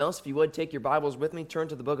else, if you would, take your Bibles with me, turn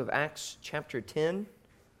to the book of Acts chapter 10.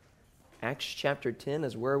 Acts chapter 10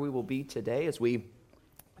 is where we will be today. As we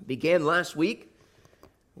began last week,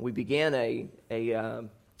 we began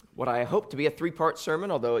what I hope to be a three-part sermon,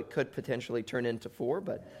 although it could potentially turn into four,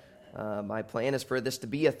 but my plan is for this to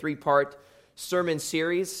be a three-part sermon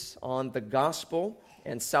series on the gospel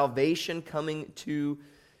and salvation coming to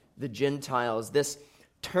the Gentiles. This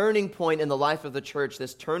turning point in the life of the church,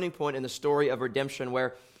 this turning point in the story of redemption,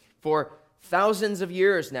 where for thousands of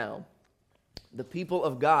years now, the people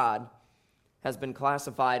of God has been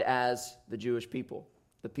classified as the Jewish people,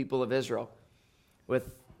 the people of Israel,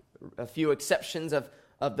 with a few exceptions of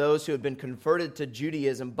those who have been converted to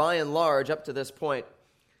Judaism. By and large, up to this point,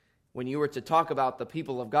 when you were to talk about the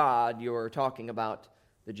people of God, you were talking about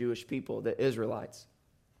the Jewish people, the Israelites.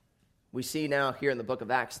 We see now here in the book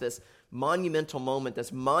of Acts this monumental moment,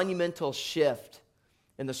 this monumental shift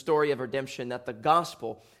in the story of redemption, that the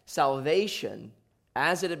gospel, salvation,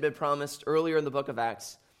 as it had been promised earlier in the book of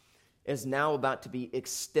Acts, is now about to be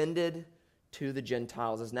extended to the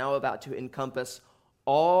Gentiles, is now about to encompass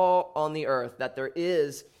all on the earth, that there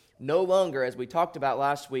is no longer, as we talked about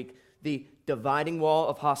last week, the dividing wall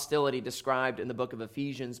of hostility described in the book of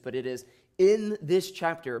Ephesians, but it is in this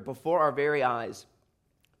chapter, before our very eyes,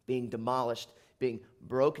 being demolished, being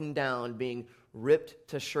broken down, being ripped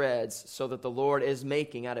to shreds, so that the Lord is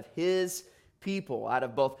making out of His people, out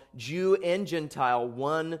of both Jew and Gentile,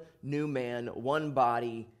 one new man, one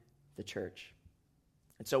body, the church.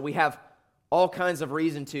 And so we have all kinds of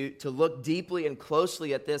reason to look deeply and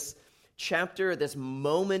closely at this chapter, this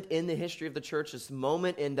moment in the history of the church, this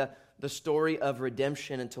moment in the story of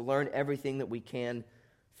redemption, and to learn everything that we can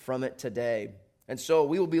from it today. And so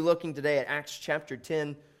we will be looking today at Acts chapter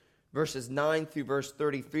 10, verses 9 through verse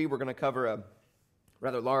 33. We're going to cover a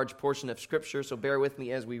rather large portion of Scripture, so bear with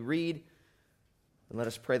me as we read, and let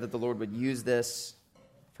us pray that the Lord would use this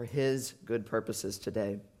for His good purposes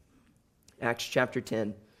today. Acts chapter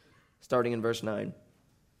 10, starting in verse 9.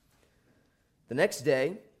 The next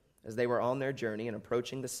day, as they were on their journey and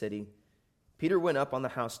approaching the city, Peter went up on the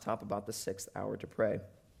housetop about the 6th hour to pray.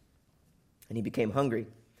 And he became hungry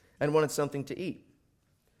and wanted something to eat.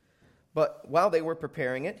 But while they were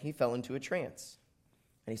preparing it, he fell into a trance.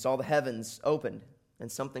 And he saw the heavens opened,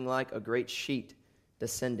 and something like a great sheet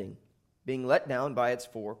descending, being let down by its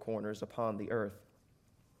four corners upon the earth.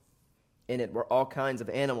 In it were all kinds of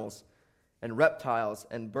animals and reptiles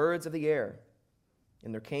and birds of the air.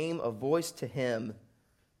 And there came a voice to him,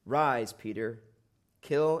 "Rise, Peter,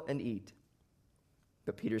 kill and eat."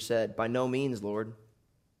 But Peter said, "By no means, Lord,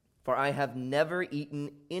 for I have never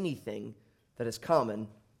eaten anything that is common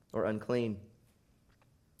or unclean."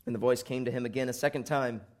 And the voice came to him again a second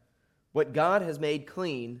time, "What God has made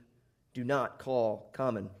clean, do not call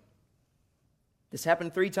common." This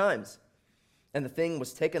happened 3 times, and the thing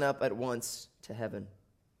was taken up at once to heaven.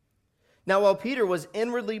 Now while Peter was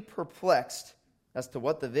inwardly perplexed as to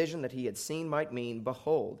what the vision that he had seen might mean,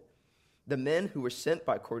 behold, the men who were sent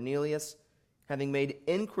by Cornelius, having made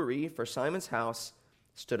inquiry for Simon's house,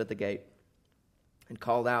 stood at the gate, and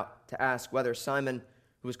called out to ask whether Simon,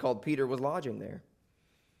 who was called Peter, was lodging there.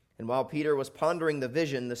 And while Peter was pondering the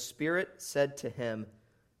vision, the Spirit said to him,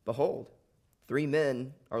 "Behold, 3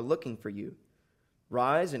 men are looking for you.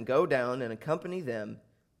 Rise and go down and accompany them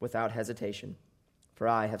without hesitation, for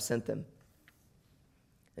I have sent them."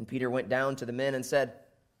 And Peter went down to the men and said,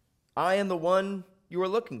 "I am the one you are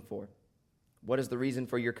looking for. What is the reason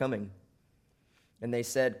for your coming?" And they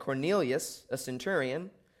said, "Cornelius, a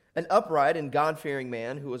centurion, an upright and God-fearing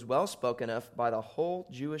man who was well spoken of by the whole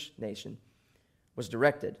Jewish nation, was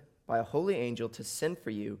directed by a holy angel to send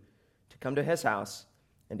for you to come to his house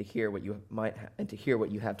and to hear what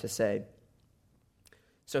you have to say."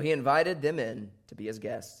 So he invited them in to be his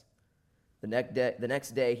guests. The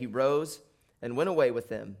next day he rose and went away with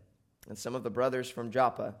them, and some of the brothers from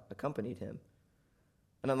Joppa accompanied him.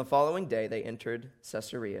 And on the following day they entered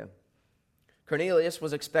Caesarea. Cornelius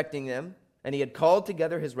was expecting them, and he had called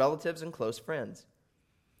together his relatives and close friends.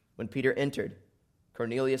 When Peter entered,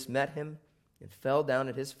 Cornelius met him and fell down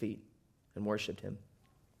at his feet and worshipped him.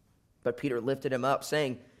 But Peter lifted him up,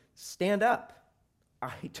 saying, "Stand up.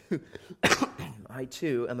 I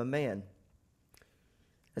too am a man."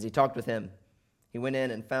 As he talked with him, he went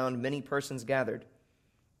in and found many persons gathered.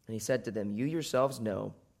 And he said to them, "You yourselves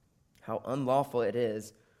know how unlawful it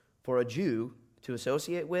is for a Jew to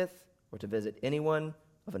associate with or to visit anyone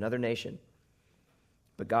of another nation.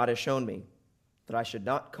 But God has shown me that I should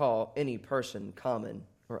not call any person common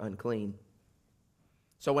or unclean.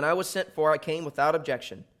 So when I was sent for, I came without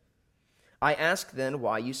objection. I asked then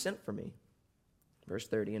why you sent for me." Verse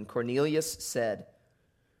 30, and Cornelius said,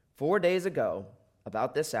 4 days ago,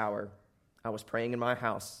 about this hour, I was praying in my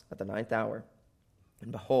house at the 9th hour,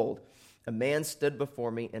 and behold, a man stood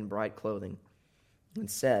before me in bright clothing and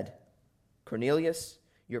said, Cornelius,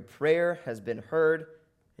 your prayer has been heard,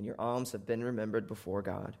 and your alms have been remembered before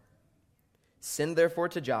God. Send therefore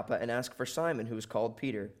to Joppa and ask for Simon, who is called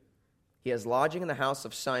Peter. He has lodging in the house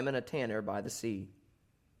of Simon, a tanner by the sea.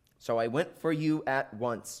 So I went for you at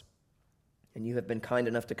once, and you have been kind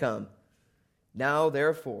enough to come. Now,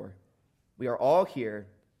 therefore, we are all here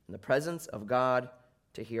in the presence of God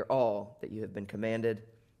to hear all that you have been commanded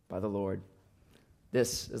by the Lord.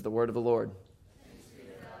 This is the word of the Lord.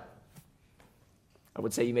 I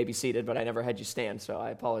would say you may be seated, but I never had you stand, so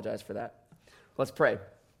I apologize for that. Let's pray.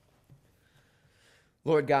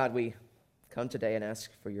 Lord God, we come today and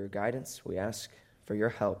ask for your guidance. We ask for your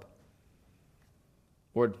help.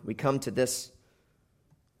 Lord, we come to this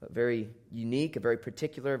very unique, a very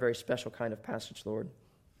particular, a very special kind of passage, Lord.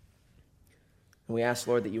 And we ask,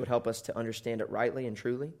 Lord, that you would help us to understand it rightly and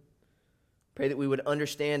truly. Pray that we would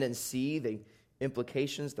understand and see the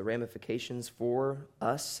implications, the ramifications for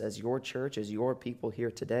us as your church, as your people here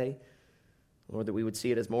today. Lord, that we would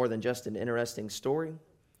see it as more than just an interesting story,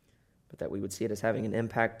 but that we would see it as having an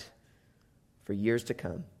impact for years to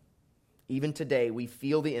come. Even today, we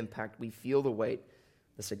feel the impact, we feel the weight,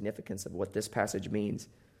 the significance of what this passage means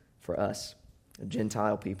for us, a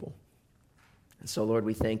Gentile people. And so, Lord,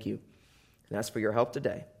 we thank you and ask for your help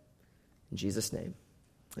today. In Jesus' name,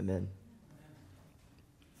 amen.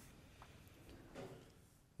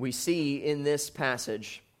 We see in this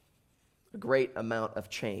passage a great amount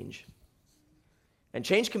of change. And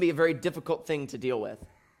change can be a very difficult thing to deal with.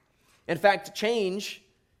 In fact, change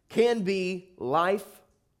can be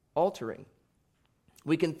life-altering.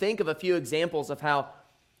 We can think of a few examples of how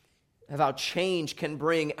change can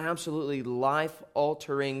bring absolutely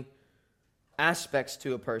life-altering aspects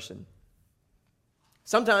to a person.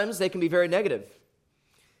 Sometimes they can be very negative.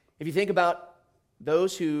 If you think about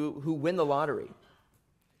those who win the lottery,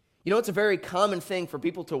 you know, it's a very common thing for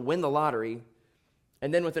people to win the lottery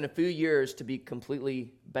and then within a few years to be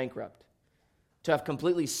completely bankrupt, to have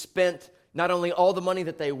completely spent not only all the money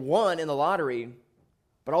that they won in the lottery,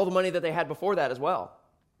 but all the money that they had before that as well.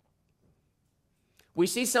 We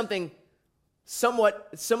see something somewhat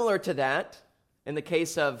similar to that in the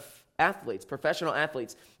case of athletes, professional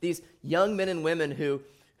athletes, these young men and women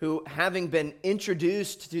who having been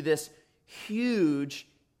introduced to this huge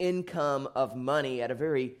income of money at a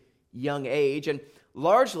very young age, and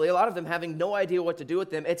largely a lot of them having no idea what to do with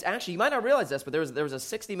them. It's actually, you might not realize this, but there was a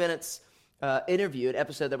 60 Minutes interview, an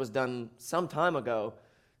episode that was done some time ago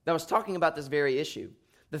that was talking about this very issue.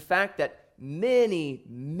 The fact that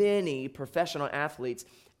many professional athletes,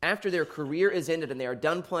 after their career is ended and they are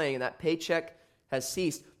done playing and that paycheck has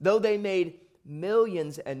ceased, though they made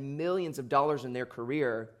millions and millions of dollars in their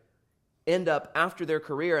career, end up after their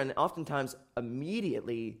career and oftentimes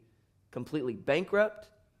immediately completely bankrupt,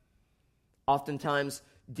 oftentimes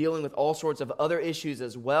dealing with all sorts of other issues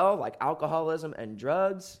as well, like alcoholism and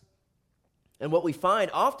drugs. And what we find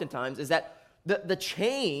oftentimes is that the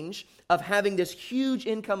change of having this huge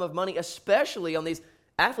income of money, especially on these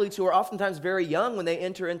athletes who are oftentimes very young when they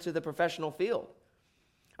enter into the professional field.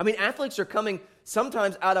 I mean, athletes are coming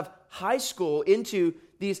sometimes out of high school into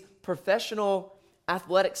these professional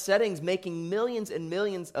athletic settings, making millions and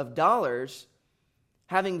millions of dollars,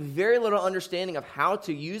 having very little understanding of how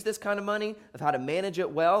to use this kind of money, of how to manage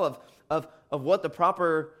it well, of what the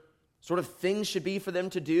proper sort of things should be for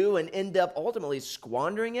them to do, and end up ultimately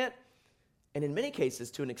squandering it, and in many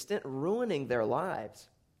cases, to an extent, ruining their lives.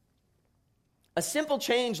 A simple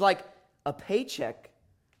change like a paycheck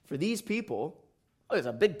for these people, it's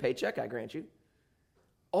a big paycheck, I grant you,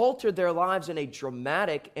 altered their lives in a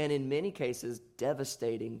dramatic and in many cases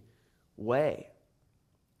devastating way.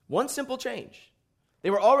 One simple change. They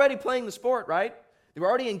were already playing the sport, right? They were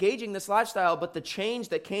already engaging this lifestyle, but the change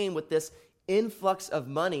that came with this influx of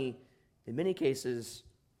money, in many cases,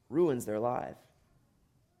 ruins their life.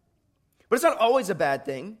 But it's not always a bad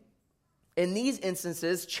thing. In these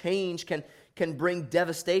instances, change can bring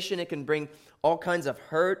devastation. It can bring all kinds of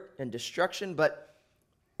hurt and destruction. But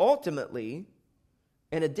ultimately,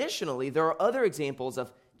 and additionally, there are other examples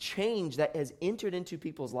of change that has entered into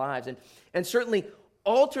people's lives and certainly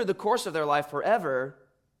altered the course of their life forever.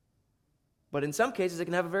 But in some cases, it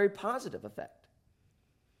can have a very positive effect.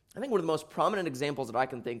 I think one of the most prominent examples that I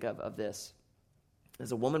can think of this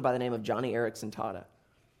is a woman by the name of Joni Eareckson Tada.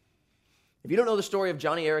 If you don't know the story of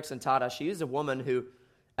Joni Eareckson Tada, she is a woman who,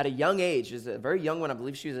 at a young age, is a very young one, I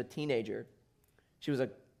believe she was a teenager. She was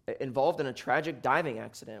involved in a tragic diving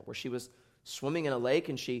accident where she was swimming in a lake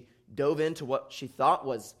and she dove into what she thought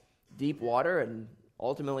was deep water and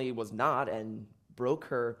ultimately was not, and broke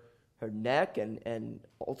her neck, and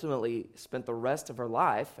ultimately spent the rest of her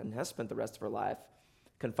life, and has spent the rest of her life,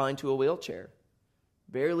 confined to a wheelchair,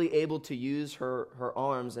 barely able to use her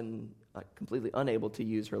arms and completely unable to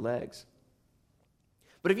use her legs.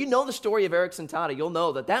 But if you know the story of Erickson Tada, you'll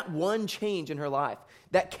know that one change in her life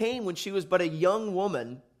that came when she was but a young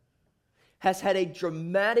woman has had a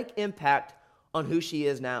dramatic impact on who she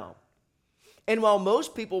is now. And while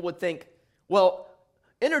most people would think, well,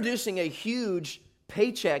 introducing a huge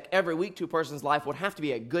paycheck every week to a person's life would have to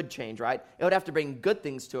be a good change, right? It would have to bring good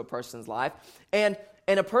things to a person's life. And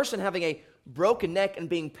a person having a broken neck and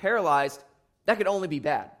being paralyzed, that could only be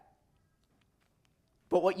bad.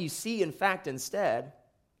 But what you see, in fact, instead,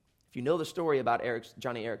 if you know the story about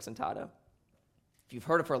Joni Eareckson Tada, if you've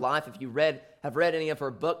heard of her life, if you have read any of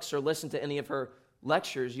her books or listened to any of her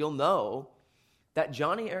lectures, you'll know that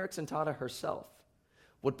Joni Eareckson Tada herself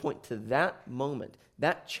would point to that moment,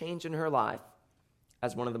 that change in her life,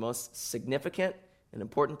 as one of the most significant and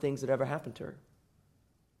important things that ever happened to her.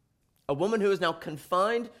 A woman who is now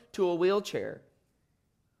confined to a wheelchair,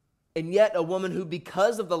 and yet a woman who,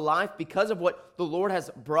 because of the life, because of what the Lord has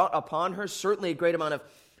brought upon her, certainly a great amount of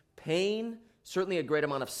pain, certainly a great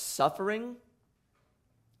amount of suffering,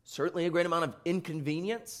 certainly a great amount of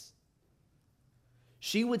inconvenience,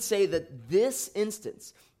 she would say that this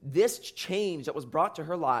instance, this change that was brought to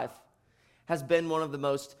her life, has been one of the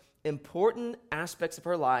most important aspects of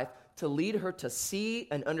her life to lead her to see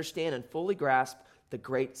and understand and fully grasp the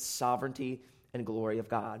great sovereignty and glory of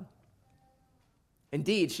God.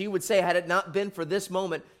 Indeed, she would say, had it not been for this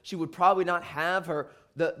moment, she would probably not have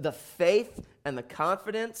the faith and the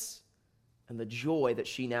confidence and the joy that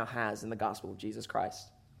she now has in the gospel of Jesus Christ.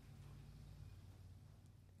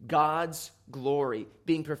 God's glory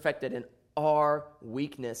being perfected in our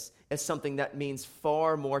weakness is something that means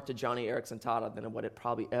far more to Joni Eareckson Tada than what it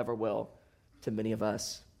probably ever will to many of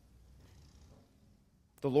us.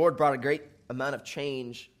 The Lord brought a great amount of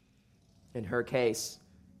change in her case,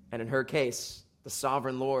 and in her case, the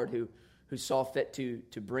sovereign Lord who saw fit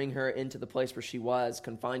to bring her into the place where she was,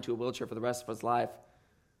 confined to a wheelchair for the rest of his life,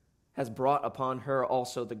 has brought upon her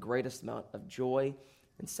also the greatest amount of joy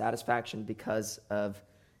and satisfaction because of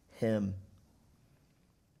him.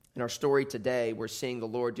 In our story today, we're seeing the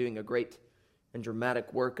Lord doing a great and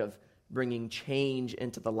dramatic work of bringing change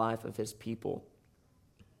into the life of his people.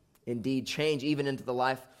 Indeed, change even into the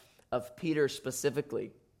life of Peter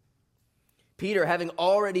specifically. Peter, having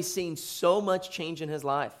already seen so much change in his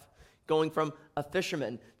life, going from a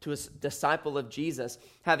fisherman to a disciple of Jesus,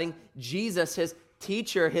 having Jesus, his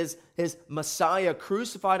teacher, his Messiah,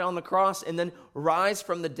 crucified on the cross and then rise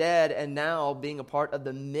from the dead, and now being a part of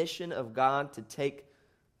the mission of God to take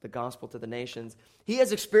the gospel to the nations. He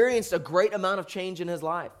has experienced a great amount of change in his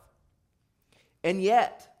life. And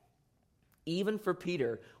yet, even for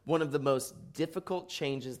Peter, one of the most difficult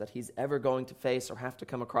changes that he's ever going to face or have to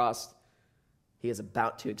come across, he is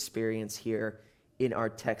about to experience here in our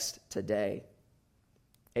text today.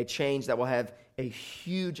 A change that will have a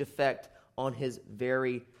huge effect on his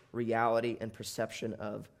very reality and perception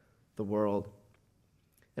of the world.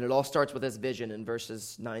 And it all starts with his vision in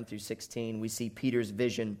verses 9 through 16. We see Peter's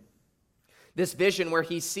vision. This vision where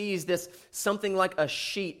he sees this something like a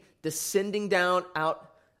sheet descending down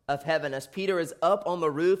out of heaven. As Peter is up on the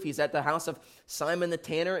roof, he's at the house of Simon the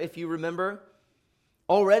tanner, if you remember.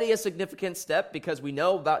 Already a significant step, because we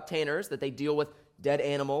know about tanners that they deal with dead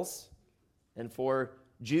animals. And for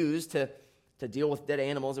Jews to deal with dead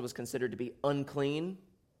animals, it was considered to be unclean.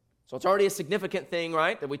 So it's already a significant thing,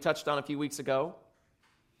 right, that we touched on a few weeks ago.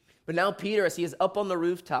 But now Peter, as he is up on the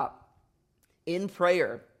rooftop in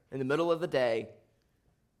prayer in the middle of the day,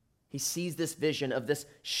 he sees this vision of this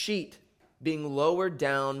sheet being lowered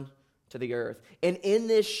down to the earth. And in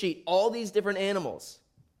this sheet, all these different animals.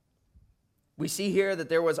 We see here that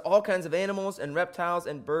there was all kinds of animals and reptiles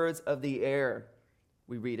and birds of the air,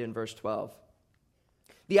 we read in verse 12.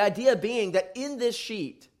 The idea being that in this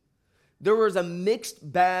sheet, there was a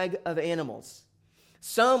mixed bag of animals.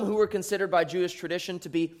 Some who were considered by Jewish tradition to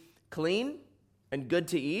be clean and good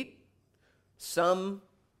to eat. Some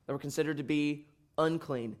that were considered to be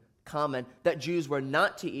unclean, common, that Jews were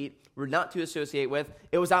not to eat, were not to associate with.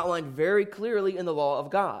 It was outlined very clearly in the law of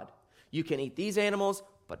God. You can eat these animals,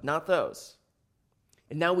 but not those.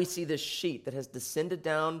 And now we see this sheet that has descended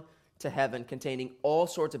down to heaven containing all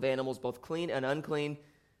sorts of animals, both clean and unclean.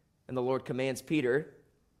 And the Lord commands Peter,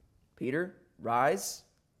 rise,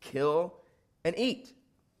 kill, and eat.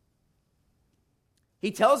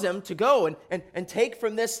 He tells him to go and take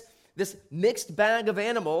from this mixed bag of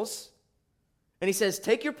animals, and he says,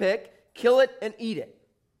 take your pick, kill it, and eat it.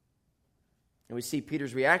 And we see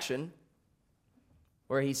Peter's reaction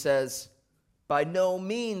where he says, "By no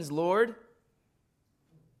means, Lord."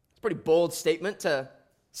 It's a pretty bold statement to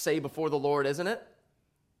say before the Lord, isn't it?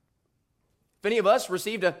 If any of us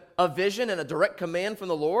received a vision and a direct command from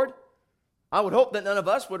the Lord, I would hope that none of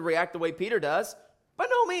us would react the way Peter does. "By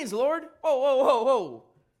no means, Lord. Whoa, whoa, whoa, whoa.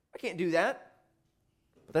 I can't do that."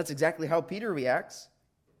 But that's exactly how Peter reacts.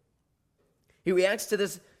 He reacts to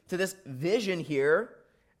this vision here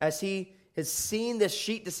as he has seen this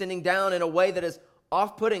sheet descending down in a way that is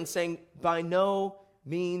off-putting, saying, "By no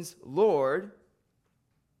means, Lord."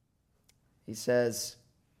 He says,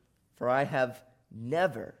 "For I have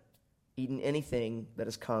never eaten anything that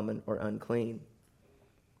is common or unclean."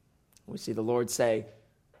 We see the Lord say,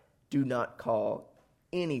 "Do not call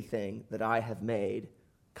anything that I have made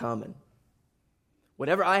common."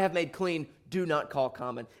 Whatever I have made clean, do not call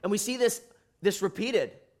common. And we see this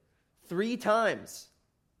repeated 3 times.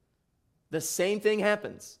 The same thing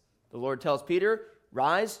happens. The Lord tells Peter,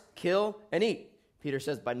 "Rise, kill, and eat." Peter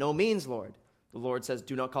says, "By no means, Lord." The Lord says,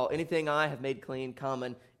 "Do not call anything I have made clean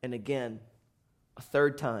common." And again, a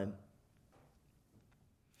 3rd time.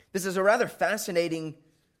 This is a rather fascinating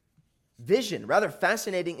vision, rather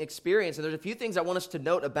fascinating experience. And there's a few things I want us to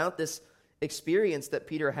note about this experience that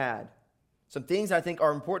Peter had. Some things I think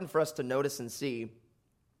are important for us to notice and see.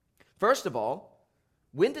 First of all,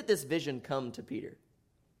 when did this vision come to Peter?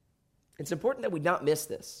 It's important that we not miss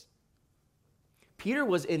this. Peter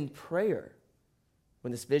was in prayer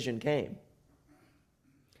when this vision came.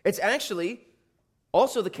 It's actually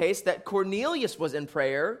also the case that Cornelius was in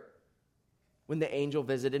prayer when the angel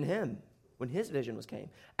visited him, when his vision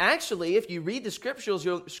came. Actually, if you read the scriptures,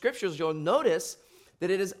 you'll notice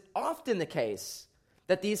that it is often the case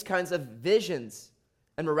that these kinds of visions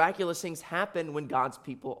and miraculous things happen when God's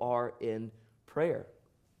people are in prayer.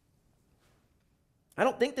 I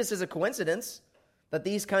don't think this is a coincidence that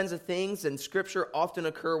these kinds of things in Scripture often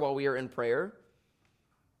occur while we are in prayer.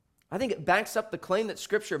 I think it backs up the claim that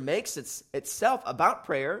Scripture makes itself about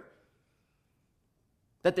prayer,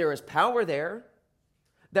 that there is power there,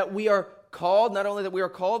 that we are called, not only that we are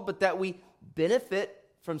called, but that we benefit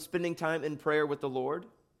from spending time in prayer with the Lord,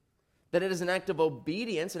 that it is an act of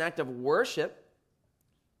obedience, an act of worship,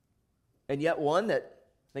 and yet one that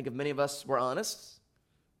I think if many of us were honest,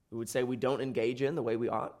 we would say we don't engage in the way we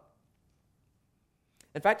ought.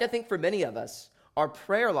 In fact, I think for many of us, our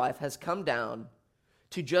prayer life has come down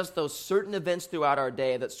to just those certain events throughout our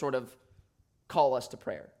day that sort of call us to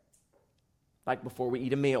prayer. Like before we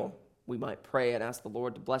eat a meal, we might pray and ask the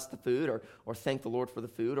Lord to bless the food or thank the Lord for the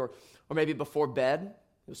food. Or maybe before bed,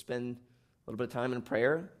 we'll spend a little bit of time in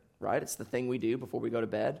prayer, right? It's the thing we do before we go to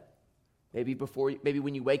bed. Maybe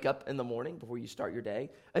when you wake up in the morning, before you start your day.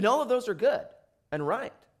 And all of those are good and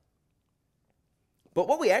right. But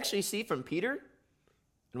what we actually see from Peter,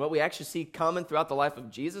 and what we actually see common throughout the life of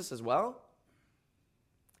Jesus as well,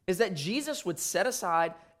 is that Jesus would set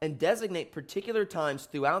aside and designate particular times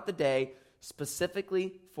throughout the day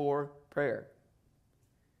specifically for prayer.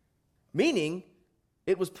 Meaning,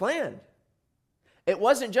 it was planned. It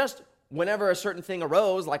wasn't just whenever a certain thing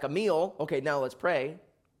arose, like a meal, okay, now let's pray.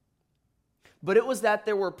 But it was that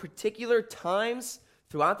there were particular times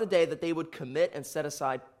throughout the day that they would commit and set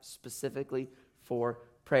aside specifically for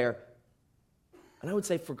prayer. And I would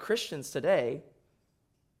say for Christians today,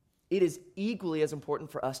 it is equally as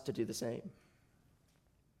important for us to do the same.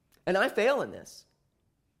 And I fail in this.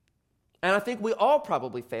 And I think we all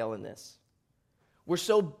probably fail in this. We're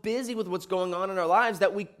so busy with what's going on in our lives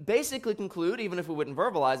that we basically conclude, even if we wouldn't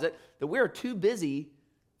verbalize it, that we are too busy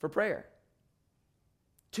for prayer.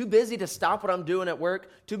 Too busy to stop what I'm doing at work,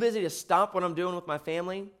 too busy to stop what I'm doing with my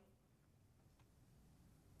family,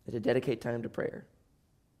 and to dedicate time to prayer.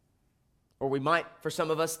 Or we might, for some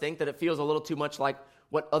of us, think that it feels a little too much like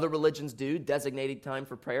what other religions do, designating time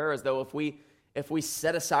for prayer, as though if we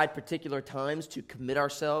set aside particular times to commit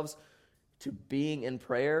ourselves to being in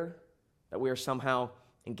prayer, that we are somehow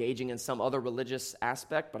engaging in some other religious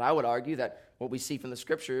aspect. But I would argue that what we see from the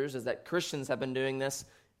Scriptures is that Christians have been doing this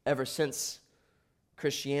ever since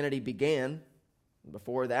Christianity began.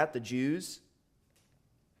 Before that, the Jews.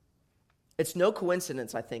 It's no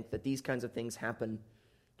coincidence, I think, that these kinds of things happen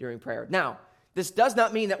during prayer. Now, this does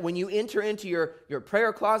not mean that when you enter into your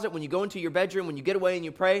prayer closet, when you go into your bedroom, when you get away and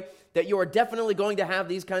you pray, that you are definitely going to have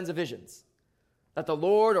these kinds of visions. That the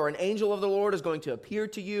Lord or an angel of the Lord is going to appear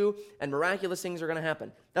to you and miraculous things are going to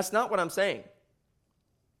happen. That's not what I'm saying.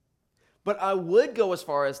 But I would go as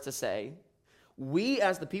far as to say, we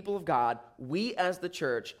as the people of God, we as the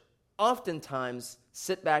church, oftentimes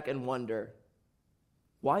sit back and wonder,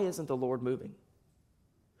 why isn't the Lord moving?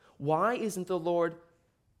 Why isn't the Lord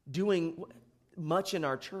doing much in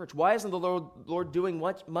our church? Why isn't the Lord doing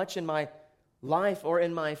much in my life or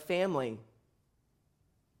in my family?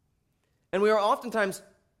 And we are oftentimes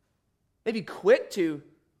maybe quick to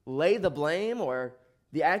lay the blame or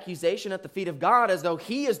the accusation at the feet of God as though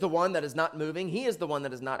He is the one that is not moving, He is the one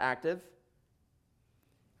that is not active.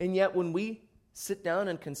 And yet when we sit down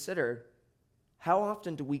and consider, how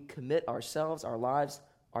often do we commit ourselves, our lives,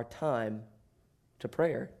 our time to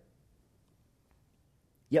prayer?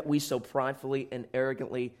 Yet we so pridefully and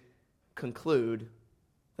arrogantly conclude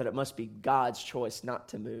that it must be God's choice not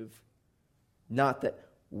to move, not that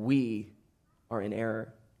we are in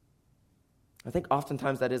error. I think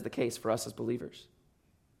oftentimes that is the case for us as believers.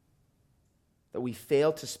 That we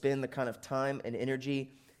fail to spend the kind of time and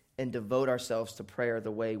energy and devote ourselves to prayer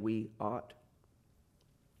the way we ought.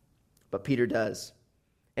 But Peter does.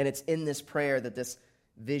 And it's in this prayer that this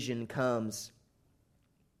vision comes.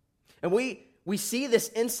 And we see this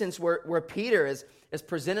instance where Peter is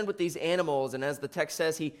presented with these animals, and as the text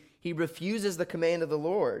says, he refuses the command of the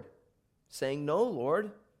Lord, saying, "No,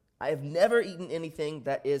 Lord, I have never eaten anything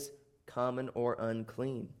that is common or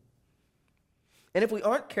unclean." And if we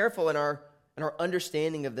aren't careful in our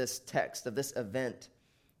understanding of this text, of this event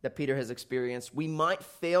that Peter has experienced, we might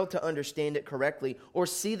fail to understand it correctly or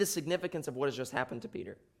see the significance of what has just happened to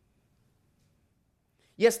Peter.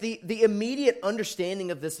 Yes, the immediate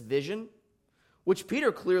understanding of this vision, which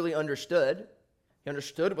Peter clearly understood, he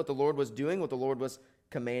understood what the Lord was doing, what the Lord was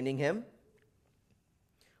commanding him,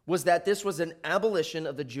 was that this was an abolition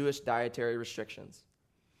of the Jewish dietary restrictions.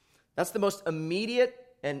 That's the most immediate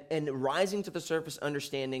and rising to the surface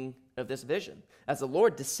understanding of this vision. As the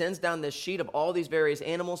Lord descends down this sheet of all these various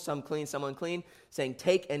animals, some clean, some unclean, saying,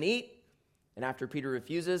 "Take and eat." And after Peter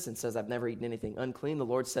refuses and says, "I've never eaten anything unclean," the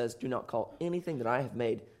Lord says, "Do not call anything that I have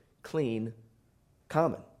made clean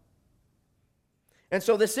common." And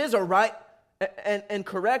so this is a right and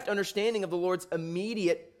correct understanding of the Lord's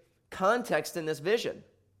immediate context in this vision.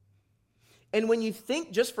 And when you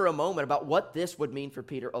think just for a moment about what this would mean for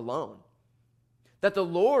Peter alone, that the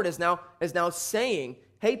Lord is now saying,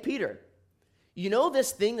 "Hey, Peter, you know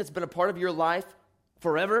this thing that's been a part of your life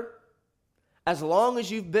forever? As long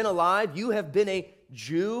as you've been alive, you have been a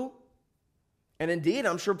Jew." And indeed,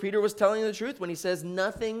 I'm sure Peter was telling the truth when he says,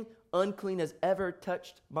 "Nothing unclean has ever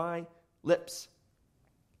touched my lips."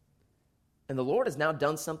 And the Lord has now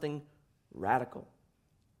done something radical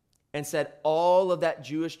and said all of that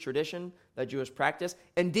Jewish tradition, that Jewish practice,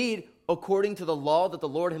 indeed, according to the law that the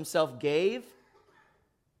Lord himself gave,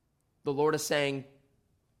 the Lord is saying,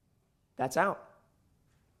 that's out.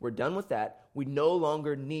 We're done with that. We no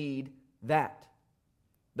longer need that.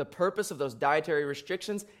 The purpose of those dietary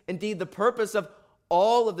restrictions, indeed the purpose of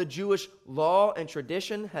all of the Jewish law and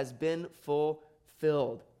tradition, has been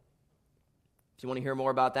fulfilled. If you want to hear more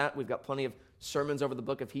about that, we've got plenty of sermons over the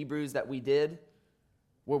book of Hebrews that we did,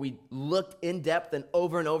 where we looked in depth and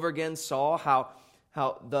over again saw how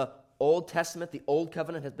the Old Testament, the Old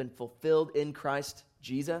Covenant, has been fulfilled in Christ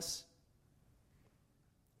Jesus.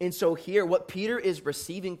 And so here, what Peter is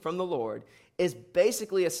receiving from the Lord is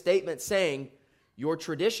basically a statement saying, your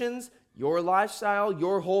traditions, your lifestyle,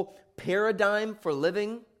 your whole paradigm for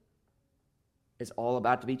living is all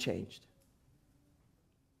about to be changed.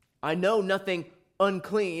 I know nothing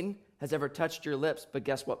unclean has ever touched your lips, but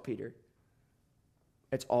guess what, Peter?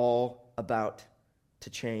 It's all about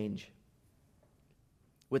to change.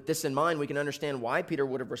 With this in mind, we can understand why Peter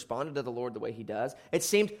would have responded to the Lord the way he does. It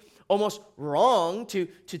seemed almost wrong to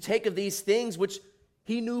take of these things which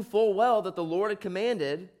he knew full well that the Lord had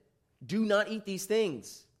commanded, do not eat these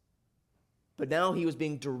things. But now he was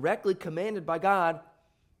being directly commanded by God,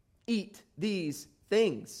 eat these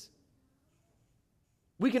things.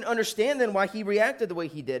 We can understand then why he reacted the way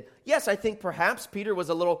he did. Yes, I think perhaps Peter was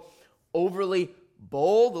a little overly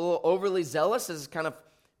bold, a little overly zealous. This is kind of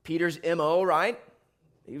Peter's MO, right?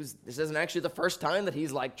 This isn't actually the first time that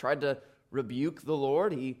he's tried to rebuke the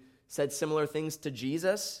Lord. He said similar things to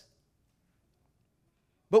Jesus.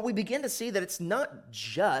 But we begin to see that it's not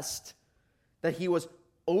just that he was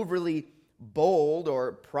overly bold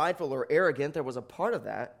or prideful or arrogant. There was a part of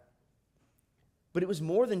that. But it was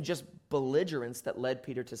more than just belligerence that led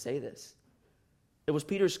Peter to say this. It was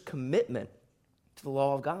Peter's commitment to the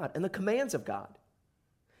law of God and the commands of God.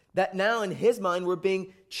 That now in his mind were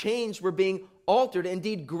being changed, were being altered.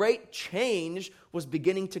 Indeed, great change was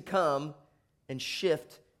beginning to come and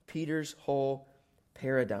shift Peter's whole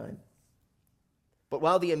paradigm. But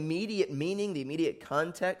while the immediate meaning, the immediate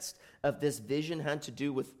context of this vision had to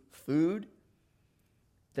do with food,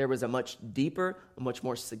 there was a much deeper, a much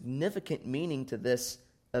more significant meaning to this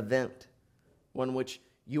event, one which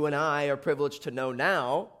you and I are privileged to know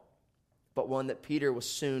now, but one that Peter was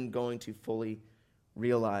soon going to fully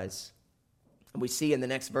realize. And we see in the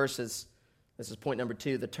next verses, this is point number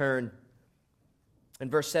 2, the turn. In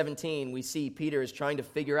verse 17, we see Peter is trying to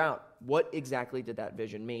figure out what exactly did that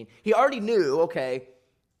vision mean. He already knew, okay,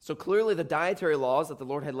 so clearly the dietary laws that the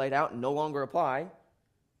Lord had laid out no longer apply.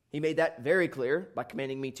 He made that very clear by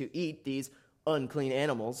commanding me to eat these unclean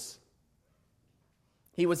animals.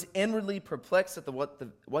 He was inwardly perplexed at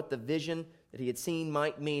what the vision that he had seen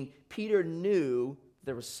might mean. Peter knew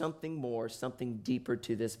there was something more, something deeper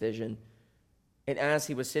to this vision. And as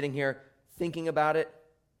he was sitting here thinking about it,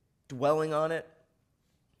 dwelling on it,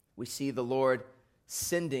 we see the Lord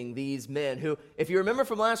sending these men who, if you remember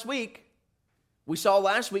from last week, we saw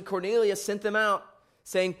last week Cornelius sent them out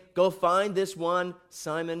saying, go find this one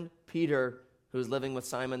Simon Peter who's living with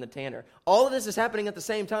Simon the tanner. All of this is happening at the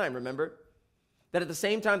same time, remember? That at the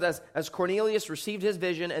same time as Cornelius received his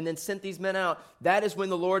vision and then sent these men out, that is when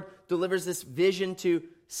the Lord delivers this vision to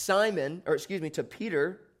to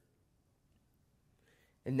Peter.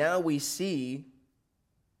 And now we see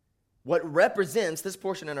what represents this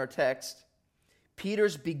portion in our text.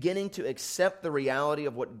 Peter's beginning to accept the reality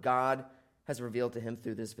of what God has revealed to him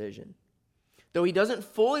through this vision. Though he doesn't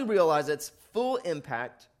fully realize its full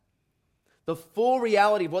impact, the full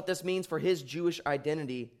reality of what this means for his Jewish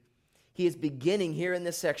identity, he is beginning here in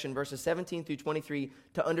this section, verses 17 through 23,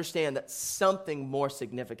 to understand that something more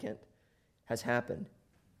significant has happened.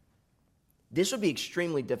 This would be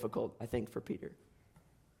extremely difficult, I think, for Peter.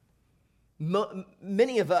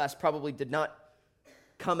 Many of us probably did not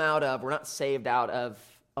come out of, we're not saved out of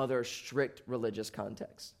other strict religious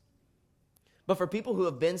contexts. But for people who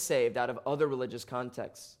have been saved out of other religious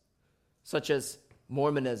contexts, such as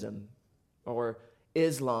Mormonism or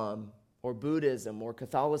Islam or Buddhism or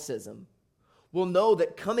Catholicism, will know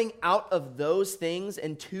that coming out of those things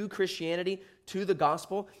into Christianity, to the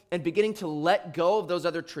gospel, and beginning to let go of those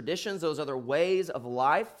other traditions, those other ways of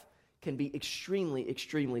life, can be extremely,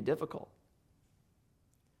 extremely difficult.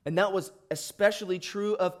 And that was especially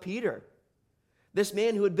true of Peter, this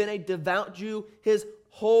man who had been a devout Jew his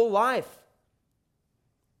whole life.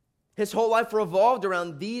 His whole life revolved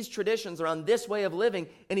around these traditions, around this way of living,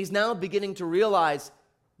 and he's now beginning to realize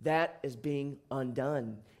that is being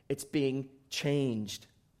undone. It's being changed.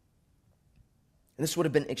 And this would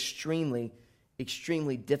have been extremely,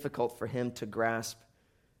 extremely difficult for him to grasp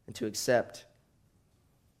and to accept.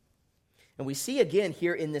 And we see again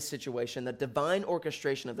here in this situation the divine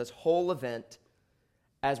orchestration of this whole event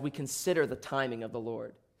as we consider the timing of the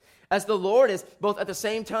Lord. As the Lord is both at the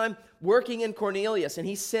same time working in Cornelius, and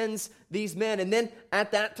he sends these men, and then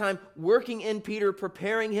at that time working in Peter,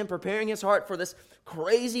 preparing his heart for this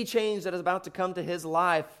crazy change that is about to come to his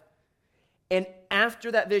life. And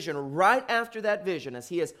after that vision, right after that vision, as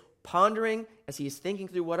he is pondering, as he is thinking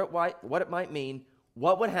through what it might mean,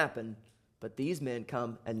 what would happen, but these men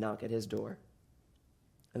come and knock at his door.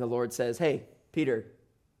 And the Lord says, hey, Peter,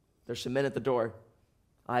 there's some men at the door.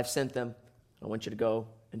 I've sent them. I want you to go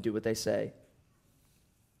and do what they say.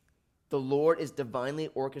 The Lord is divinely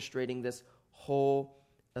orchestrating this whole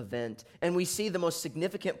event. And we see the most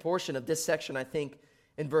significant portion of this section, I think,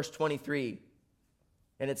 in verse 23.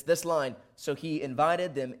 And it's this line, so he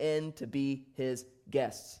invited them in to be his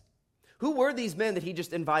guests. Who were these men that he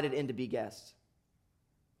just invited in to be guests?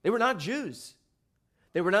 They were not Jews.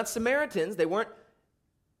 They were not Samaritans. They weren't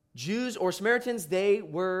Jews or Samaritans. They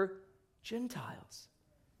were Gentiles.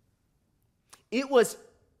 It was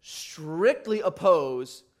strictly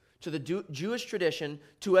opposed to the Jewish tradition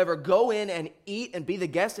to ever go in and eat and be the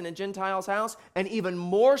guest in a Gentile's house, and even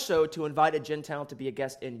more so to invite a Gentile to be a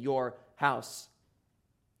guest in your house.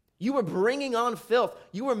 You were bringing on filth.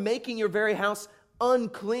 You were making your very house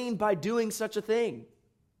unclean by doing such a thing.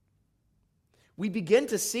 We begin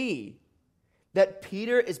to see that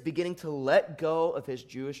Peter is beginning to let go of his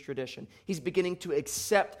Jewish tradition. He's beginning to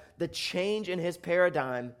accept the change in his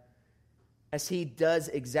paradigm as he does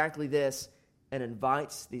exactly this and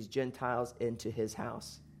invites these Gentiles into his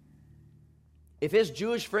house. If his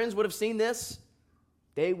Jewish friends would have seen this,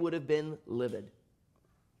 they would have been livid.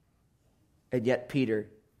 And yet Peter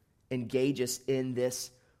engages in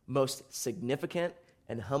this most significant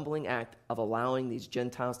and humbling act of allowing these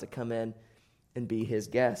Gentiles to come in and be his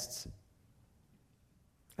guests.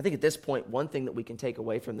 I think at this point, one thing that we can take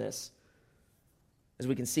away from this is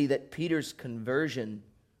we can see that Peter's conversion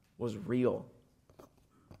was real.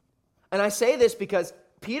 And I say this because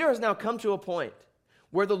Peter has now come to a point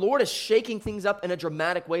where the Lord is shaking things up in a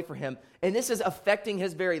dramatic way for him, and this is affecting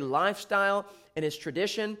his very lifestyle and his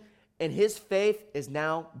tradition, and his faith is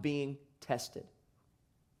now being tested.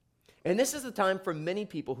 And this is the time for many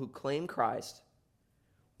people who claim Christ,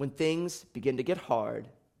 when things begin to get hard,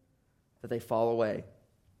 that they fall away.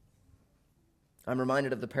 I'm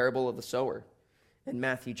reminded of the parable of the sower in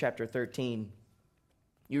Matthew chapter 13.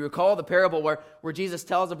 You recall the parable where Jesus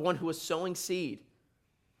tells of one who was sowing seed.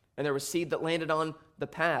 And there was seed that landed on the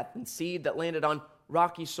path, and seed that landed on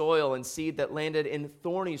rocky soil, and seed that landed in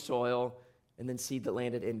thorny soil, and then seed that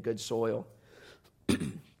landed in good soil.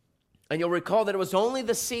 And you'll recall that it was only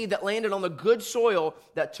the seed that landed on the good soil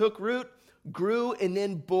that took root, grew, and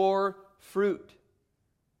then bore fruit.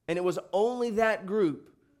 And it was only that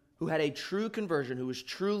group who had a true conversion, who was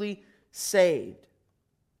truly saved.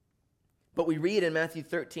 But we read in Matthew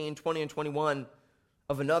 13, 20 and 21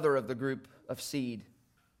 of another of the group of seed.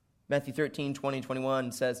 Matthew 13, 20 and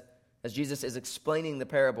 21 says, as Jesus is explaining the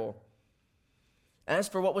parable, as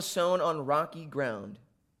for what was sown on rocky ground,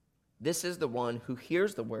 this is the one who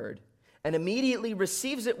hears the word and immediately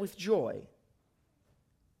receives it with joy.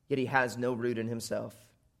 Yet he has no root in himself.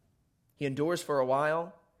 He endures for a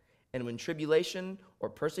while, and when tribulation or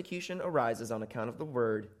persecution arises on account of the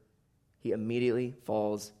word, he immediately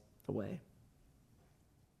falls away.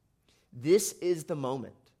 This is the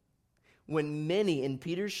moment when many in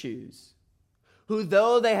Peter's shoes, who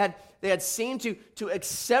though they had seemed to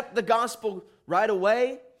accept the gospel right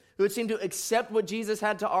away, who had seemed to accept what Jesus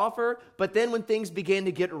had to offer, but then when things began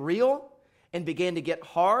to get real and began to get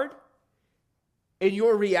hard, and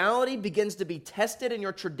your reality begins to be tested and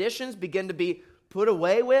your traditions begin to be put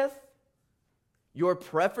away with, your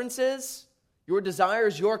preferences, your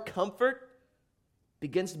desires, your comfort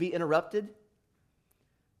begins to be interrupted.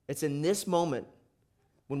 It's in this moment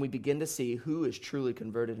when we begin to see who is truly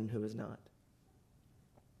converted and who is not.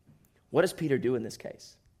 What does Peter do in this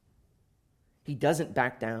case? He doesn't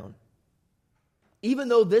back down. Even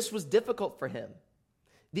though this was difficult for him,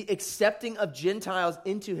 the accepting of Gentiles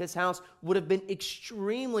into his house would have been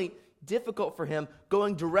extremely difficult for him,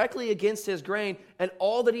 going directly against his grain and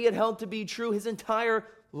all that he had held to be true his entire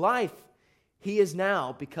life. He is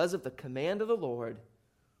now, because of the command of the Lord,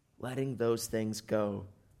 letting those things go.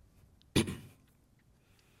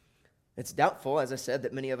 It's doubtful, as I said,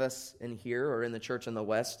 that many of us in here or in the church in the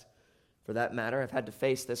West, for that matter, have had to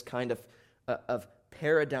face this kind of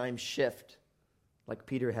paradigm shift like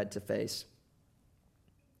Peter had to face.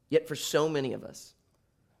 Yet for so many of us,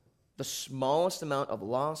 the smallest amount of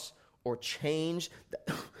loss or change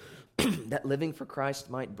that living for Christ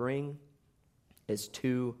might bring is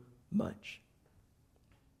too much.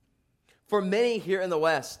 For many here in the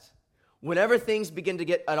West, whenever things begin to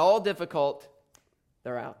get at all difficult,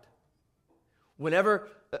 they're out. Whenever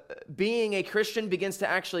being a Christian begins to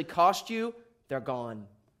actually cost you, they're gone.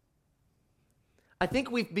 I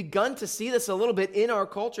think we've begun to see this a little bit in our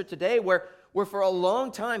culture today where for a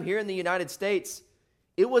long time here in the United States,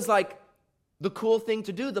 it was like the cool thing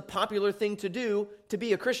to do, the popular thing to do to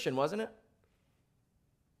be a Christian, wasn't it?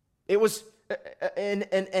 It was, in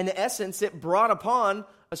essence, it brought upon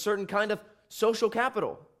a certain kind of social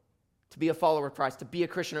capital to be a follower of Christ, to be a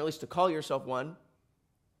Christian, or at least to call yourself one.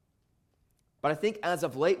 But I think as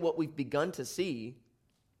of late, what we've begun to see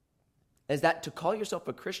is that to call yourself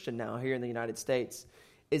a Christian now here in the United States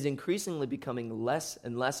is increasingly becoming less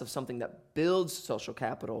and less of something that builds social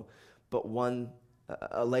capital, but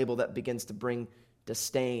a label that begins to bring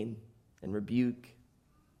disdain and rebuke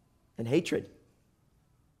and hatred.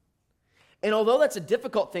 And although that's a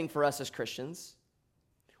difficult thing for us as Christians,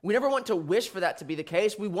 we never want to wish for that to be the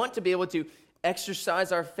case. We want to be able to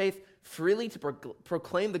exercise our faith freely, to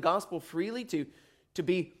proclaim the gospel freely, to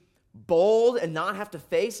be bold and not have to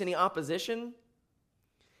face any opposition.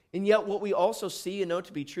 And yet what we also see and know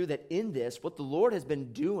to be true, that in this, what the Lord has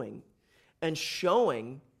been doing and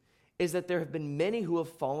showing is that there have been many who have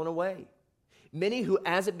fallen away. Many who,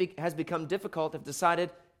 as it has become difficult, have decided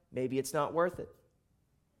maybe it's not worth it.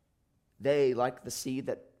 They, like the seed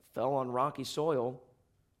that fell on rocky soil,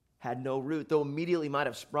 had no root, though immediately might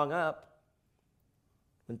have sprung up.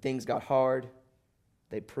 When things got hard,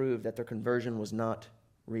 they proved that their conversion was not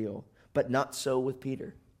real. But not so with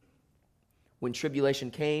Peter. When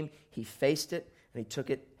tribulation came, he faced it and he took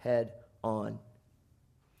it head on.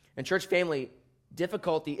 And church family,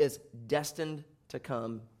 difficulty is destined to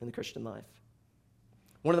come in the Christian life.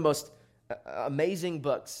 One of the most amazing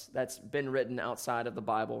books that's been written outside of the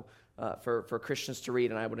Bible for Christians to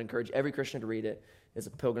read, and I would encourage every Christian to read it, is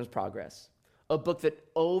A Pilgrim's Progress. A book that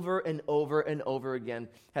over and over and over again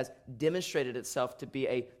has demonstrated itself to be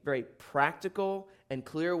a very practical and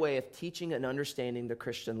clear way of teaching and understanding the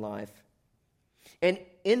Christian life. And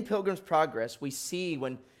in Pilgrim's Progress, we see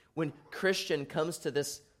when Christian comes to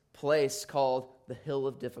this place called the Hill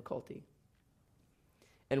of Difficulty.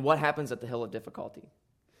 And what happens at the Hill of Difficulty?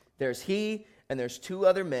 There's he and there's two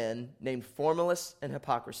other men named Formalists and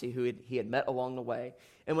Hypocrisy who he had met along the way.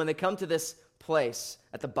 And when they come to this place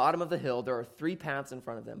at the bottom of the hill, there are three paths in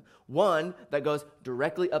front of them. One that goes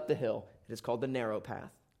directly up the hill. It is called the narrow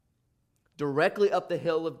path. Directly up the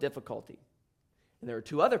hill of difficulty. And there are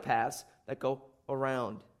two other paths that go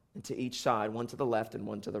around and to each side, one to the left and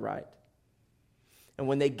one to the right. And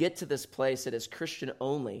when they get to this place, it is Christian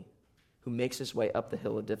only who makes his way up the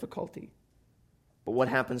hill of difficulty. But what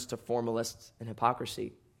happens to Formalists and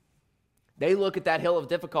Hypocrisy? They look at that hill of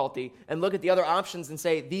difficulty and look at the other options and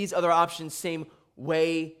say, these other options seem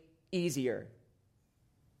way easier.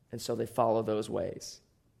 And so they follow those ways,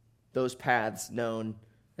 those paths known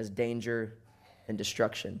as danger and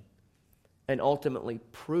destruction, and ultimately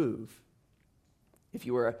prove, if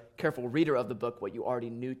you were a careful reader of the book, what you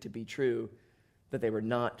already knew to be true, that they were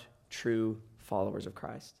not true followers of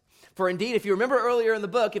Christ. For indeed, if you remember earlier in the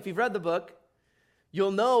book, if you've read the book,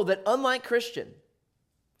 you'll know that unlike Christian,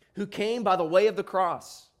 who came by the way of the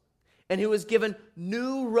cross, and who was given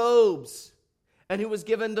new robes, and who was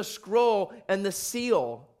given the scroll and the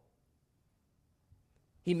seal,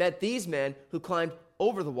 he met these men who climbed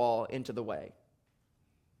over the wall into the way,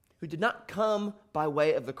 who did not come by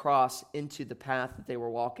way of the cross into the path that they were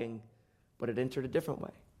walking, but had entered a different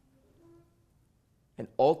way. And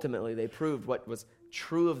ultimately, they proved what was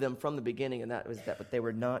true of them from the beginning, and that was that they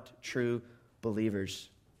were not true believers.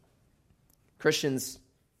 Christians,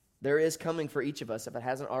 there is coming for each of us, if it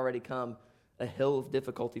hasn't already come, a hill of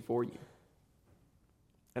difficulty for you.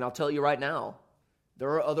 And I'll tell you right now, there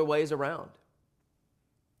are other ways around.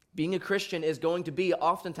 Being a Christian is going to be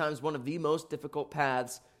oftentimes one of the most difficult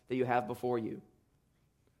paths that you have before you.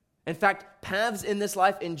 In fact, paths in this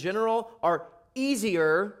life in general are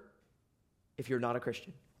easier if you're not a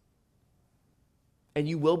Christian. And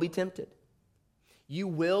you will be tempted. You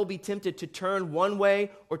will be tempted to turn one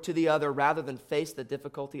way or to the other rather than face the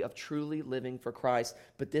difficulty of truly living for Christ.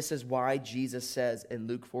 But this is why Jesus says in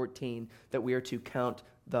Luke 14 that we are to count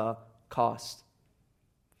the cost.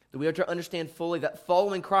 That we are to understand fully that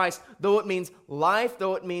following Christ, though it means life,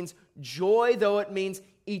 though it means joy, though it means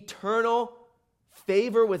eternal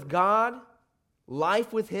favor with God,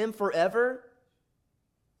 life with Him forever,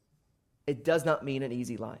 it does not mean an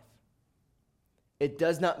easy life. It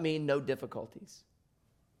does not mean no difficulties.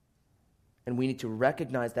 And we need to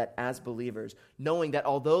recognize that as believers, knowing that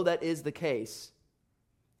although that is the case,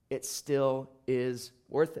 it still is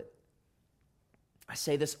worth it. I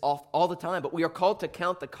say this all the time, but we are called to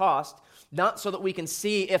count the cost, not so that we can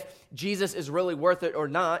see if Jesus is really worth it or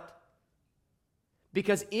not.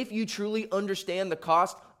 Because if you truly understand the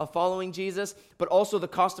cost of following Jesus, but also the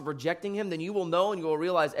cost of rejecting Him, then you will know and you will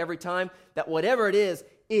realize every time that whatever it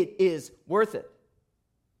is worth it.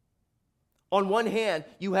 On one hand,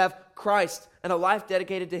 you have Christ and a life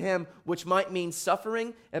dedicated to Him, which might mean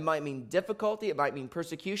suffering, it might mean difficulty, it might mean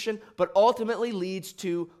persecution, but ultimately leads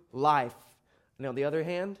to life. And on the other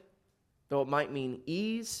hand, though it might mean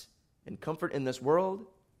ease and comfort in this world,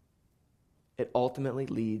 it ultimately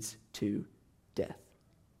leads to death.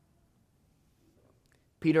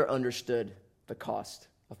 Peter understood the cost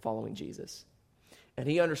of following Jesus. And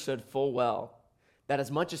he understood full well that as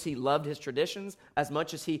much as he loved his traditions, as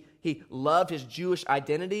much as he loved his Jewish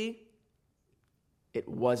identity, it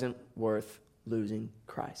wasn't worth losing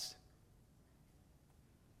Christ.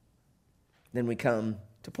 Then we come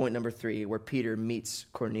to point number 3, where Peter meets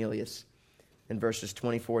Cornelius in verses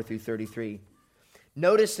 24 through 33.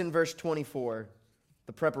 Notice in verse 24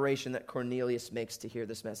 the preparation that Cornelius makes to hear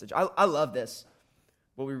this message. I love this.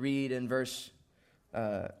 What we read in verse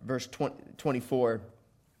 24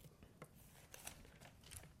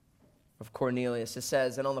 of Cornelius. It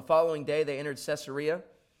says, "And on the following day they entered Caesarea.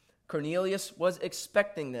 Cornelius was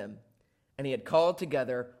expecting them, and he had called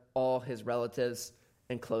together all his relatives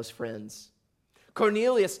and close friends."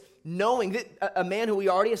 Cornelius, knowing that a man who we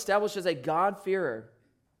already established as a God-fearer,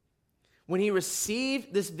 when he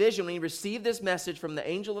received this vision, when he received this message from the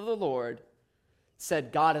angel of the Lord,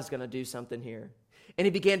 said, God is going to do something here. And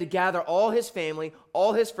he began to gather all his family,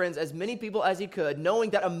 all his friends, as many people as he could, knowing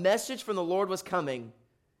that a message from the Lord was coming.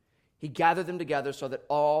 He gathered them together so that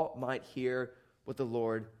all might hear what the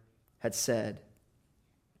Lord had said.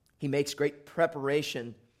 He makes great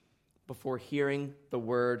preparation before hearing the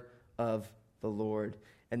word of the Lord.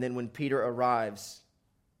 And then when Peter arrives,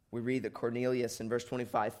 we read that Cornelius in verse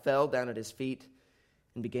 25 fell down at his feet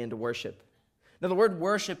and began to worship. Now the word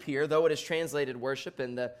worship here, though it is translated worship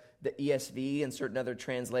in the ESV and certain other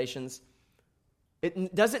translations,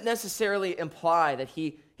 it doesn't necessarily imply that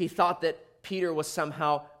he thought that Peter was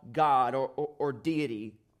somehow God or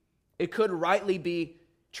deity. It could rightly be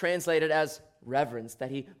translated as reverence,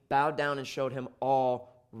 that he bowed down and showed him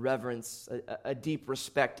all reverence, a deep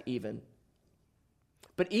respect even.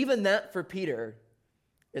 But even that for Peter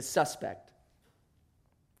is suspect.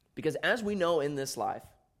 Because as we know in this life,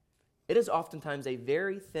 it is oftentimes a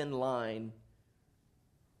very thin line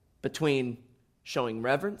between showing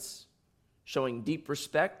reverence, showing deep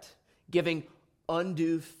respect, giving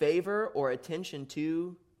undue favor or attention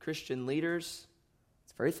to Christian leaders.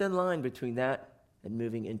 It's a very thin line between that and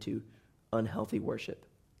moving into unhealthy worship.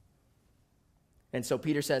 And so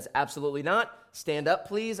Peter says, absolutely not. Stand up,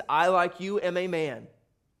 please. I, like you, am a man.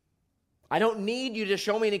 I don't need you to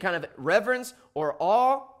show me any kind of reverence or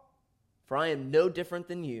awe, for I am no different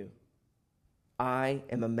than you. I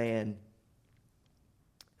am a man.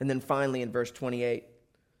 And then finally in verse 28,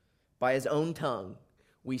 by his own tongue,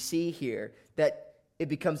 we see here that it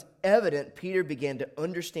becomes evident Peter began to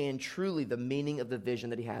understand truly the meaning of the vision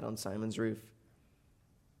that he had on Simon's roof.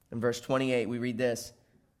 In verse 28, we read this,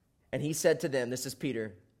 and he said to them, this is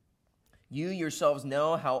Peter, you yourselves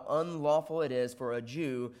know how unlawful it is for a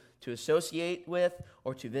Jew to associate with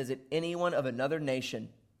or to visit anyone of another nation.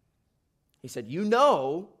 He said, you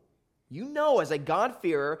know as a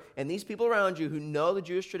God-fearer and these people around you who know the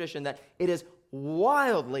Jewish tradition that it is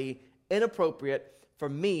wildly inappropriate for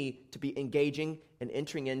me to be engaging and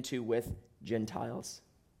entering into with Gentiles.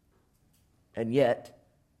 And yet,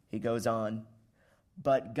 he goes on,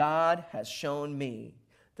 but God has shown me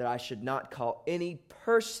that I should not call any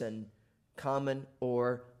person common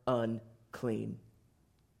or unclean.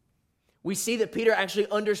 We see that Peter actually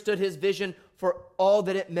understood his vision for all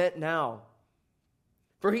that it meant now.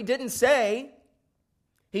 For he didn't say,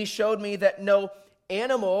 he showed me that no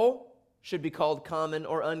animal should be called common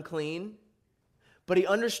or unclean. But he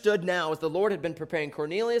understood now, as the Lord had been preparing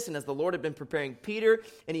Cornelius and as the Lord had been preparing Peter,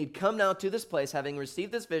 and he'd come now to this place, having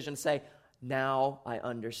received this vision, say, now I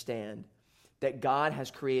understand that God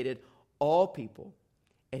has created all people,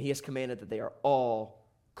 and he has commanded that they are all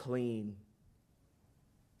clean.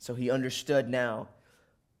 So he understood now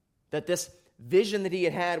that this vision that he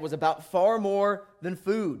had was about far more than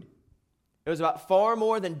food. It was about far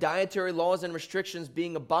more than dietary laws and restrictions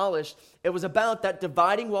being abolished. It was about that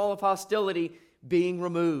dividing wall of hostility being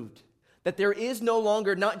removed. That there is no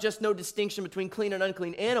longer, not just no distinction between clean and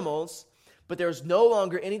unclean animals, but there is no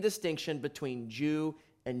longer any distinction between Jew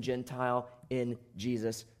and Gentile in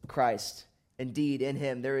Jesus Christ. Indeed, in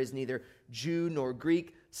him there is neither Jew nor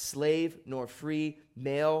Greek, slave nor free,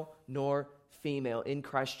 male nor female. In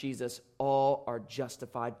Christ Jesus, all are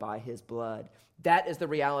justified by his blood. That is the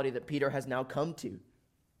reality that Peter has now come to.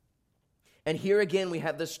 And here again, we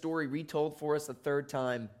have this story retold for us a third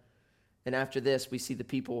time. And after this, we see the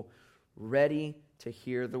people ready to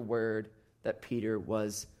hear the word that Peter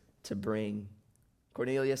was to bring.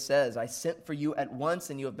 Cornelius says, I sent for you at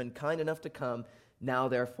once, and you have been kind enough to come. Now,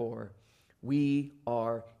 therefore, we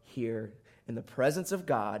are here in the presence of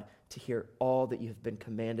God to hear all that you have been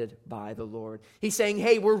commanded by the Lord. He's saying,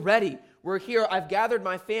 hey, we're ready. We're here. I've gathered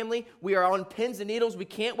my family. We are on pins and needles. We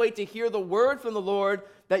can't wait to hear the word from the Lord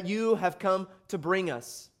that you have come to bring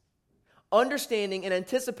us. Understanding and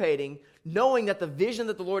anticipating, knowing that the vision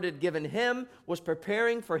that the Lord had given him was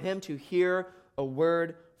preparing for him to hear a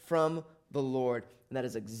word from the Lord. And that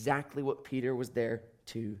is exactly what Peter was there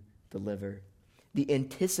to deliver. The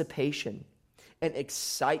anticipation and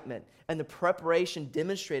excitement and the preparation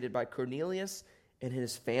demonstrated by Cornelius and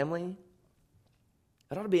his family,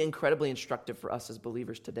 that ought to be incredibly instructive for us as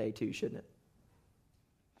believers today too, shouldn't it?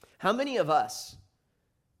 How many of us,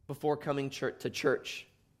 before coming to church,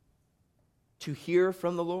 to hear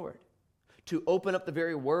from the Lord, to open up the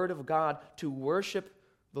very word of God, to worship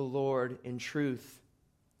the Lord in truth,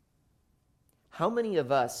 how many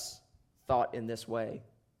of us thought in this way?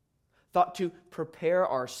 Thought to prepare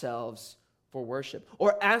ourselves for worship,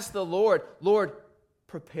 or ask the Lord, Lord,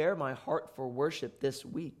 prepare my heart for worship this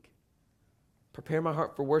week. Prepare my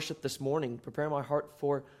heart for worship this morning. Prepare my heart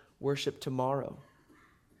for worship tomorrow.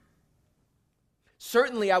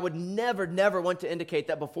 Certainly, I would never want to indicate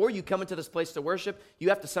that before you come into this place to worship, you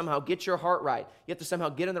have to somehow get your heart right. You have to somehow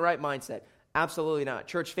get in the right mindset. Absolutely not.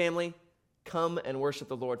 Church family, come and worship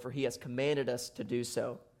the Lord, for he has commanded us to do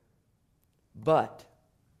so. But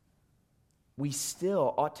we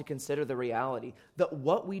still ought to consider the reality that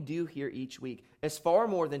what we do here each week is far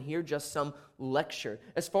more than hear just some lecture.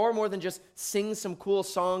 It's far more than just sing some cool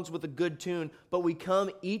songs with a good tune, but we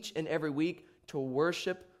come each and every week to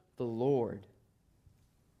worship the Lord.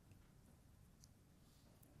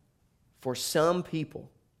 For some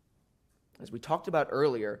people, as we talked about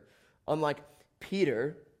earlier, unlike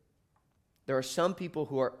Peter, there are some people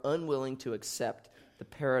who are unwilling to accept the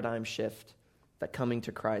paradigm shift that coming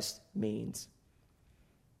to Christ means.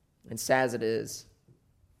 And sad as it is,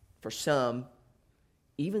 for some,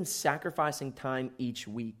 even sacrificing time each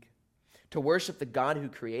week to worship the God who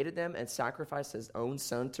created them and sacrificed his own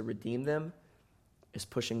son to redeem them is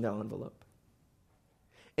pushing the envelope.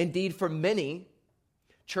 Indeed, for many,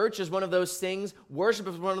 church is one of those things, worship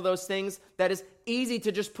is one of those things that is easy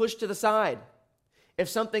to just push to the side. If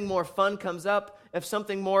something more fun comes up, if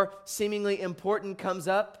something more seemingly important comes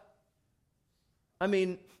up, I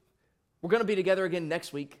mean, we're going to be together again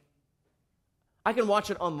next week. I can watch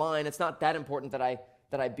it online. It's not that important that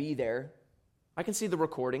I be there. I can see the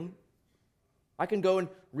recording. I can go and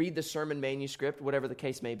read the sermon manuscript, whatever the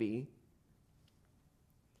case may be.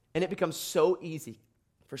 And it becomes so easy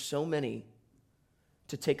for so many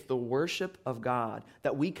to take the worship of God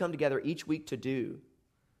that we come together each week to do,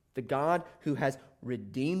 the God who has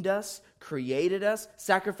redeemed us, created us,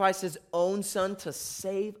 sacrificed his own son to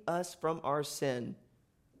save us from our sin,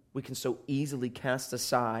 we can so easily cast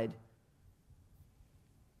aside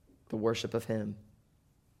the worship of him.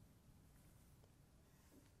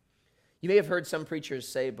 You may have heard some preachers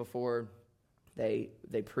say before they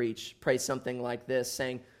preach, pray something like this,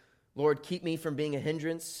 saying, Lord, keep me from being a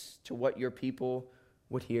hindrance to what your people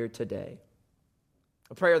would hear today.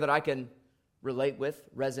 A prayer that I can relate with,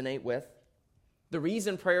 resonate with. The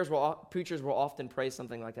reason preachers will often pray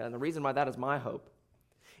something like that, and the reason why that is my hope,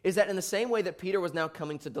 is that in the same way that Peter was now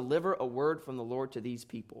coming to deliver a word from the Lord to these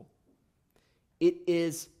people, it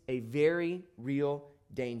is a very real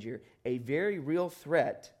danger, a very real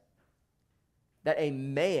threat that a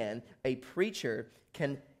man, a preacher,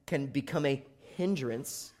 can become a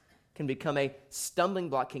hindrance, can become a stumbling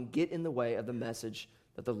block, can get in the way of the message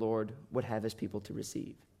that the Lord would have his people to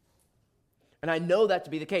receive. And I know that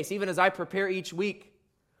to be the case. Even as I prepare each week,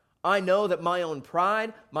 I know that my own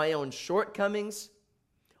pride, my own shortcomings,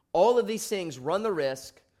 all of these things run the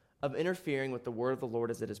risk of interfering with the word of the Lord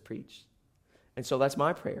as it is preached. And so that's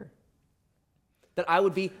my prayer, that I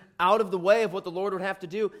would be out of the way of what the Lord would have to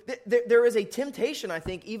do. There is a temptation, I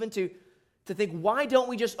think, even to think, why don't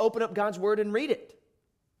we just open up God's word and read it?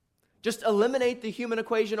 Just eliminate the human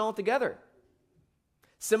equation altogether.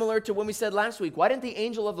 Similar to when we said last week, why didn't the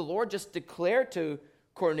angel of the Lord just declare to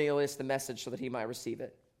Cornelius the message so that he might receive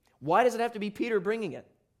it? Why does it have to be Peter bringing it?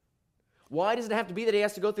 Why does it have to be that he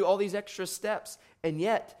has to go through all these extra steps? And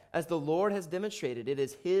yet, as the Lord has demonstrated, it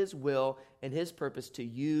is his will and his purpose to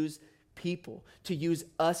use people, to use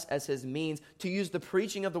us as his means, to use the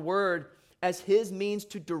preaching of the word as his means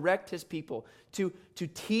to direct his people, to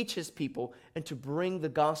teach his people, and to bring the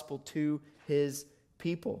gospel to his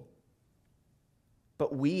people.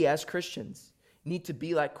 But we as Christians need to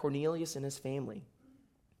be like Cornelius and his family,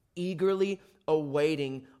 eagerly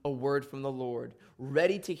awaiting a word from the Lord,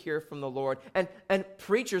 ready to hear from the Lord. And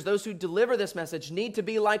preachers, those who deliver this message, need to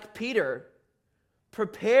be like Peter,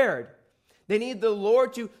 prepared. They need the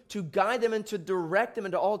Lord to guide them and to direct them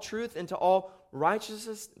into all truth, into all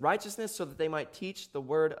righteousness, so that they might teach the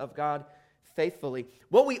word of God faithfully.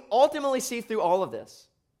 What we ultimately see through all of this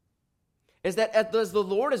is that as the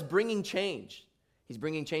Lord is bringing change, he's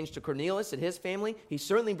bringing change to Cornelius and his family. He's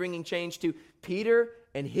certainly bringing change to Peter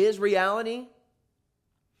and his reality,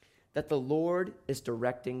 that the Lord is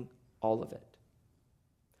directing all of it.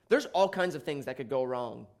 There's all kinds of things that could go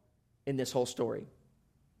wrong in this whole story.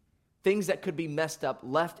 Things that could be messed up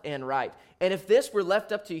left and right. And if this were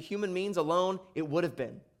left up to human means alone, it would have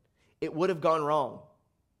been. It would have gone wrong.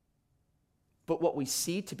 But what we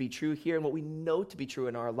see to be true here and what we know to be true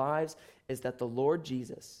in our lives is that the Lord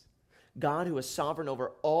Jesus, God who is sovereign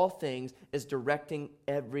over all things, is directing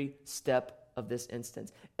every step of this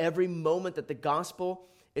instance. Every moment that the gospel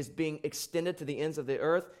is being extended to the ends of the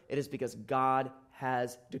earth, it is because God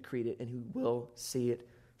has decreed it and who will see it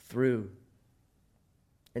through.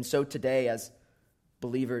 And so today, as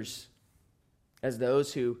believers, as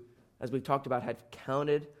those who, as we've talked about, have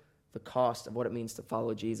counted the cost of what it means to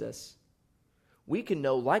follow Jesus, we can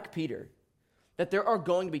know, like Peter, that there are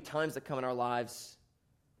going to be times that come in our lives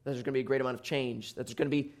that there's going to be a great amount of change, that there's going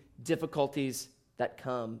to be difficulties that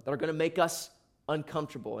come, that are going to make us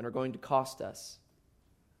uncomfortable and are going to cost us.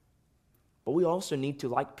 But we also need to,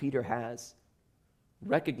 like Peter has,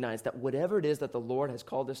 recognize that whatever it is that the Lord has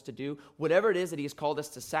called us to do, whatever it is that he has called us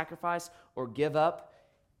to sacrifice or give up,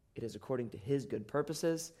 it is according to his good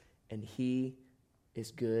purposes, and he is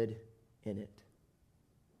good in it.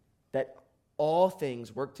 That all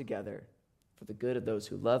things work together for the good of those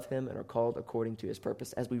who love him and are called according to his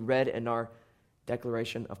purpose, as we read in our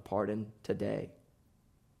declaration of pardon today.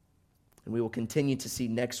 And we will continue to see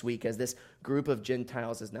next week as this group of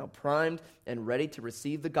Gentiles is now primed and ready to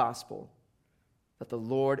receive the gospel, that the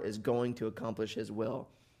Lord is going to accomplish his will.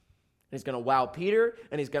 And he's going to wow Peter,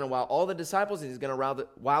 and he's going to wow all the disciples, and he's going to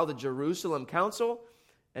wow the Jerusalem council,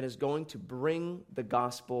 and is going to bring the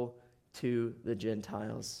gospel to the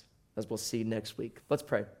Gentiles, as we'll see next week. Let's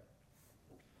pray.